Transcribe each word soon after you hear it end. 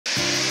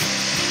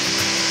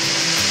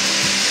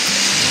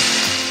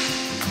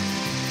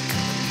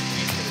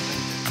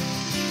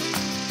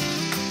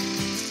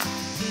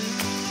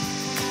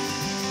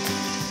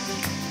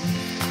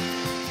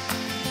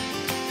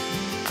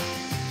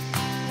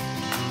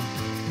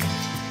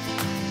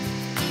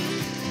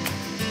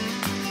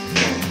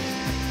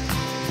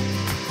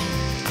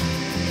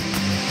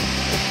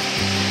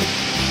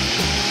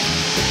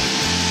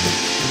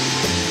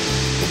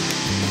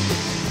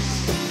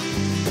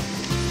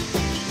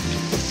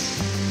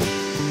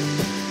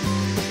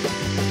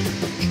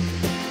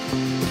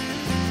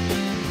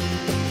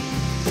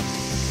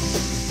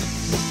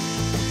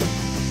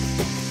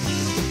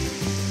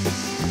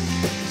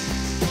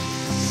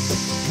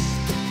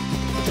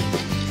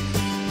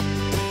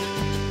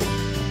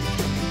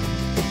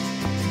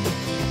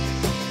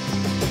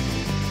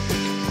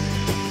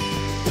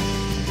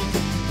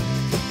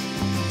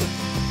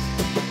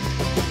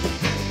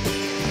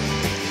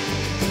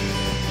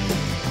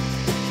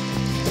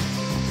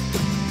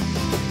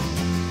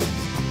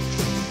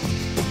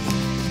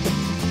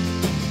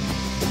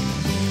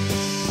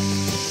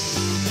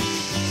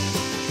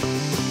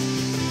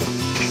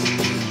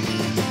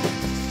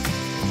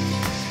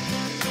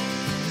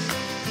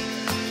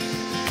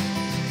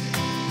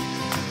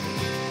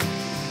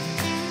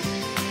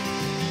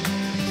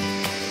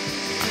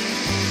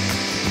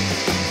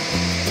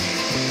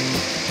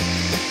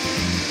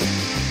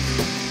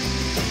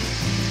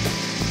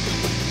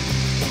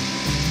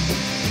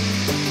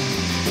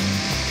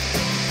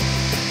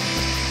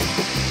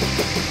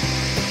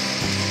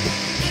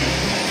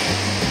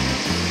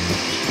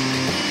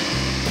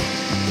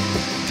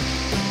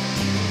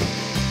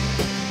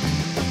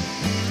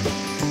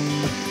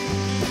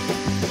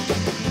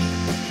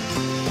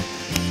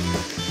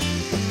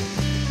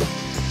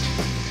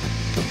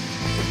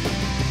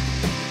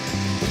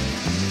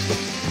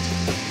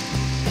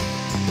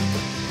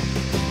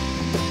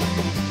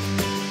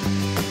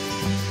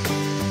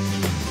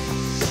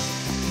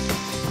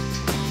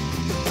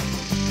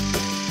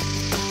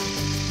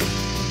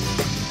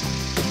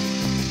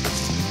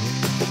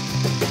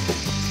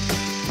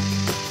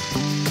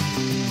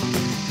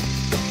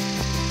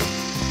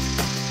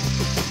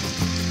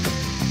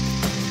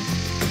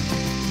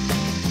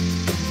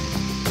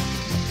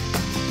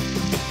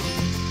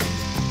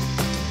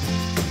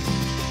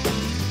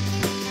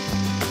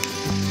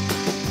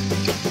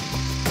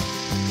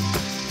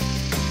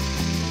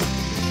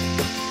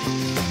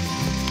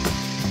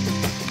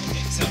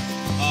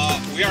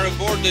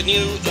for the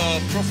new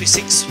Profi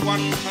 6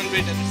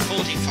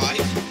 145,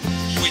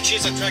 which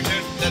is a tractor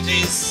that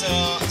is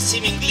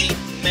seemingly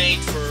made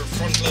for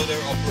front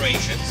loader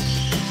operations.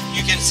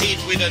 You can see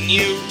it with a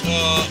new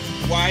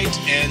wide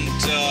and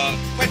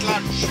quite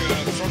large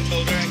front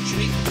loader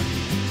actually.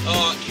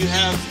 You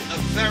have a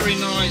very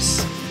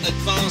nice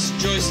advanced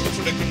joystick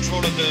for the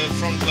control of the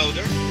front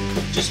loader.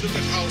 Just look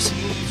at how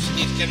smooth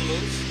it can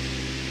move,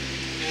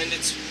 and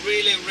it's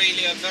really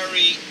a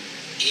very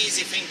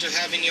easy thing to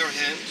have in your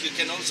hand. You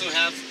can also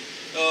have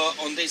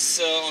on this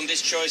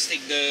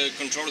joystick the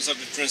controls of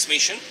the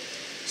transmission,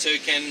 so you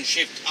can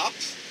shift up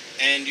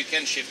and you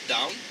can shift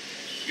down.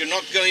 You're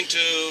not going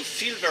to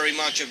feel very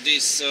much of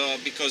this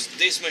because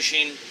this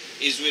machine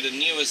is with the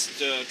newest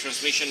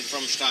transmission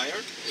from Steyr,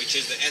 which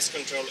is the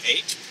S-Control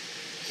 8.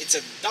 It's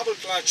a double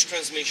clutch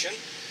transmission.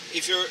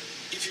 If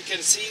you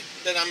can see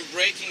that I'm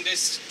braking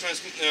this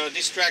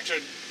tractor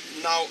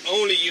now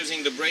only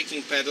using the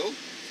braking pedal.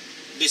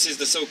 This is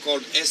the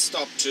so-called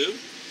S-Stop 2.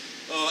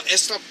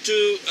 S-Stop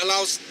 2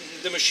 allows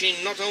the machine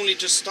not only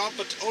to stop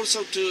but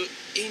also to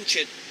inch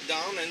it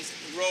down and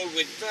roll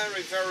with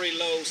very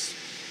low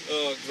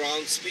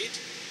ground speed.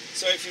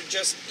 So if you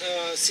just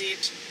see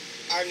it,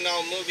 I'm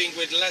now moving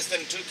with less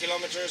than 2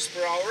 kilometers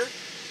per hour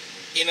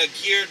in a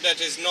gear that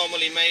is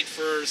normally made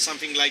for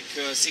something like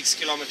 6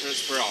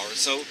 kilometers per hour.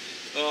 So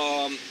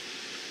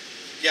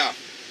yeah,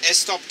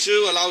 S-Stop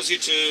 2 allows you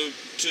to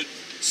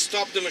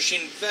stop the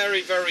machine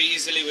very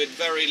easily with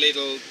very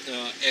little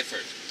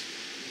effort.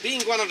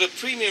 Being one of the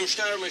premium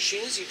Steyr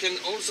machines, you can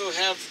also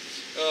have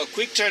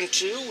Quick Turn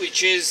 2,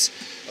 which is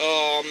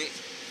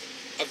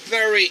a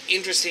very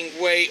interesting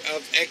way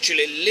of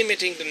actually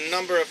limiting the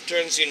number of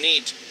turns you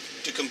need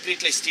to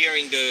completely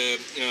steering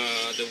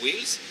the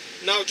wheels.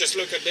 Now just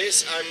look at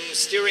this. I'm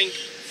steering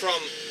from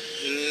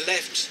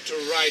left to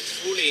right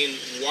fully in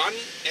one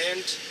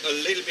and a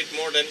little bit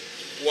more than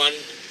one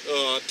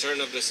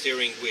turn of the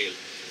steering wheel.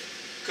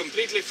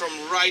 Completely from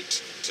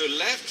right to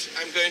left,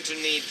 I'm going to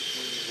need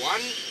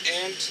 1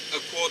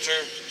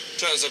 1/4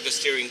 turns of the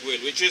steering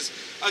wheel, which is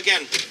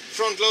again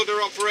front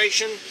loader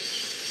operation.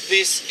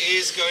 This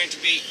is going to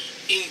be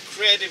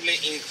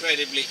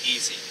incredibly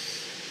easy.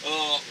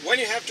 When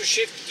you have to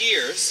shift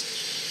gears,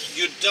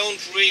 you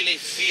don't really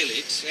feel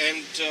it,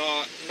 and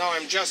now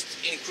I'm just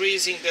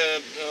increasing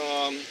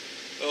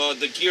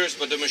the gears,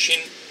 but the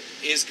machine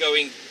is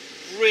going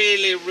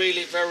really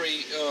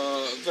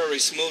very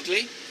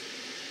smoothly.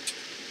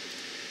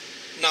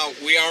 Now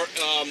we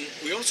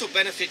also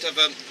benefit of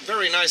a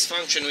very nice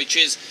function, which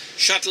is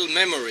shuttle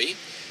memory.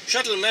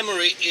 Shuttle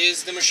memory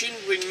is the machine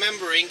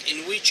remembering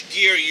in which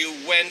gear you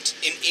went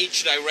in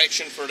each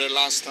direction for the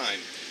last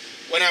time.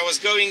 When I was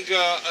going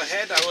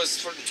ahead, I was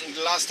for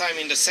the last time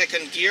in the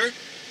second gear.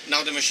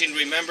 Now the machine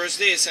remembers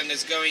this and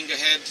is going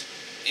ahead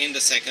in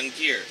the second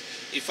gear.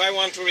 If I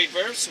want to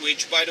reverse,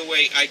 which by the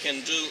way I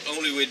can do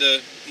only with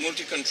the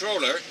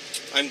multi-controller,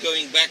 I'm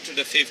going back to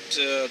the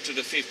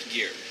fifth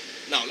gear.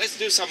 Now let's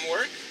do some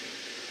work,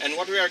 and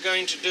what we are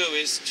going to do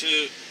is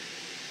to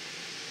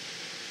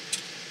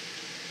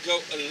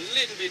go a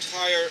little bit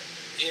higher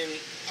in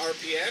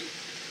RPM.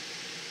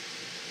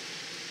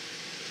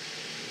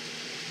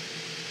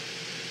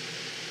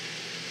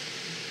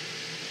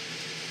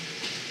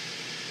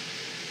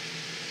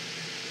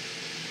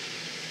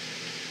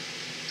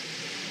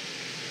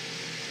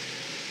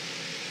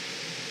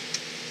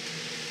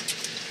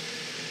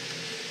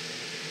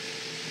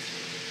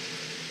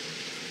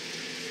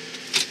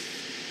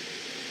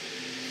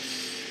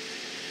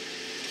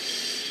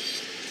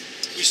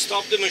 We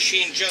stop the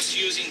machine just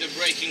using the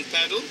braking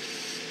pedal,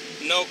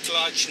 no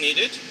clutch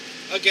needed.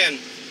 Again,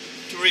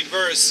 to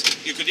reverse,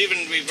 you could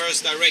even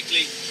reverse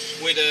directly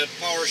with a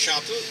power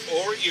shuttle,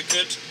 or you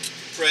could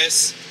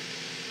press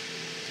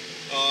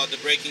the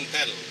braking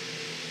pedal.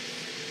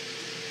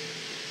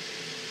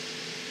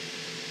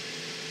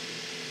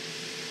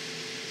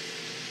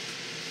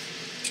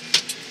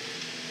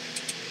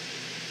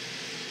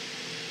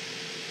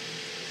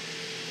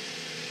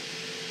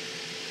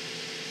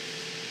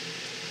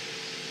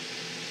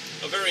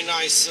 A very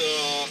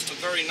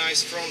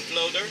nice front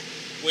loader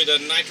with a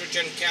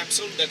nitrogen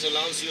capsule that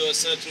allows you a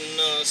certain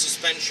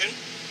suspension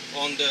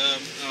on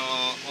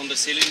the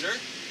cylinder.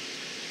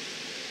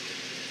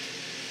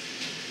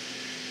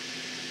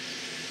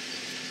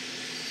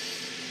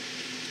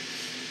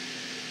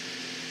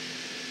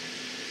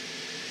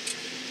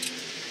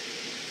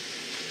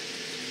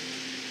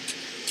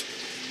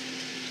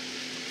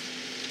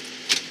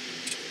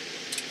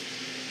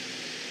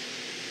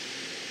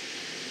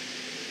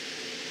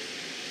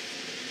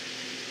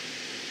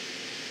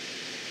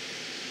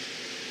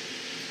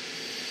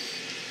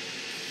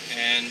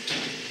 And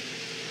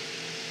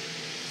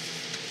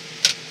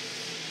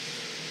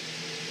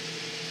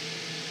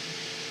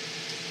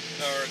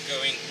are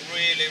going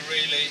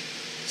really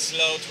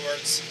slow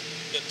towards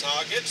the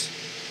target.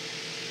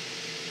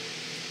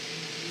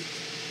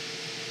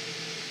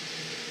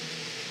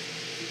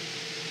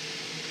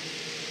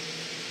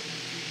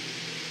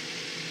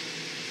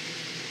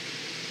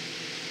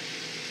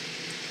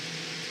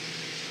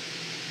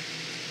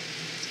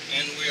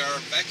 And are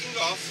backing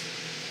off.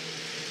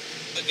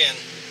 Again,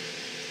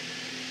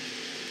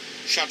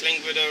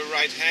 shuttling with the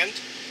right hand.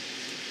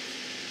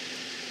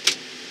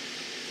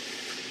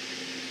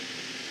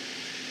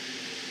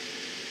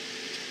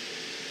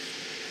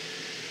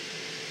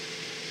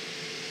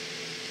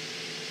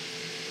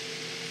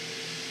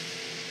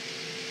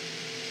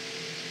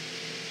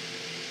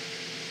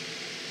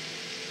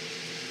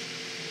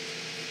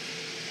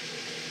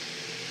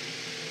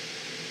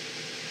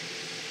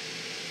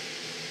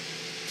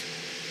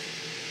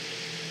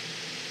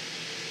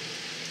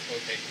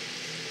 Okay,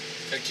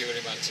 thank you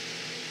very much.